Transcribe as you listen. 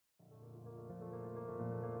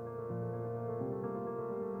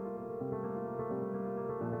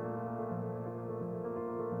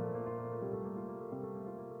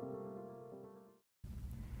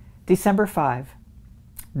December 5.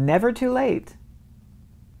 Never too late.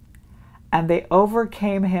 And they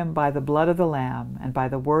overcame him by the blood of the Lamb and by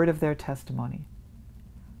the word of their testimony.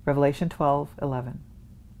 Revelation 12:11.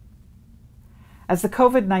 As the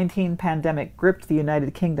COVID-19 pandemic gripped the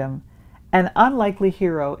United Kingdom, an unlikely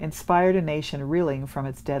hero inspired a nation reeling from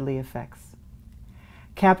its deadly effects.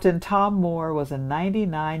 Captain Tom Moore was a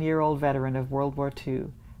 99-year-old veteran of World War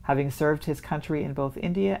II, having served his country in both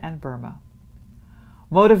India and Burma.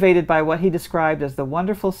 Motivated by what he described as the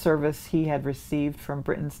wonderful service he had received from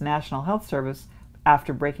Britain's National Health Service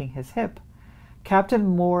after breaking his hip, Captain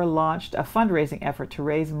Moore launched a fundraising effort to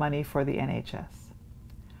raise money for the NHS.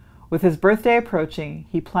 With his birthday approaching,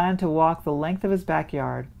 he planned to walk the length of his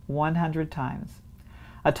backyard 100 times,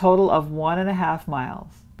 a total of 1.5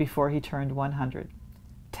 miles, before he turned 100.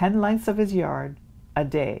 10 lengths of his yard a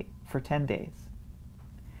day for 10 days.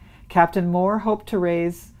 Captain Moore hoped to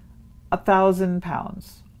raise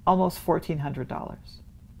 £1,000, almost $1,400.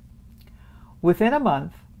 Within a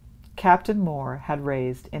month, Captain Moore had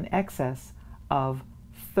raised in excess of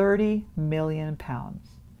 £30 million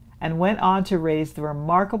and went on to raise the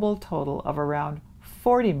remarkable total of around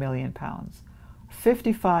 £40 million,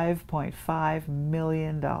 $55.5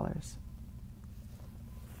 million.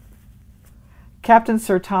 Captain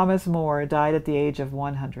Sir Thomas Moore died at the age of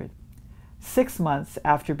 100, 6 months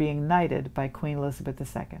after being knighted by Queen Elizabeth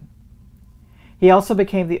II. He also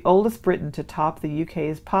became the oldest Briton to top the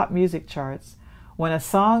UK's pop music charts when a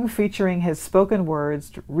song featuring his spoken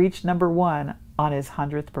words reached #1 on his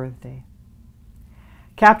 100th birthday.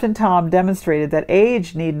 Captain Tom demonstrated that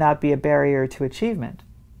age need not be a barrier to achievement.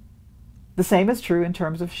 The same is true in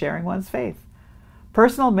terms of sharing one's faith.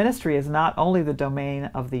 Personal ministry is not only the domain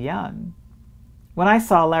of the young. When I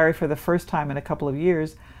saw Larry for the first time in a couple of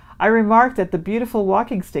years, I remarked at the beautiful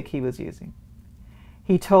walking stick he was using.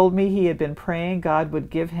 He told me he had been praying God would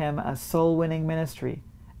give him a soul-winning ministry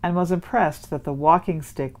and was impressed that the walking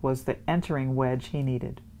stick was the entering wedge he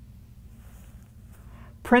needed.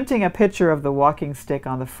 Printing a picture of the walking stick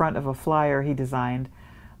on the front of a flyer he designed,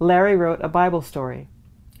 Larry wrote a Bible story,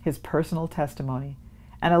 his personal testimony,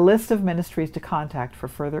 and a list of ministries to contact for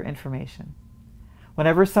further information.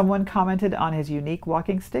 Whenever someone commented on his unique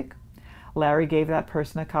walking stick, Larry gave that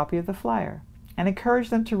person a copy of the flyer and encouraged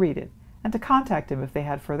them to read it and to contact him if they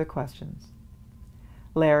had further questions.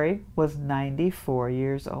 Larry was 94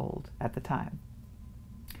 years old at the time.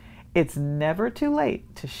 It's never too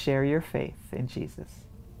late to share your faith in Jesus.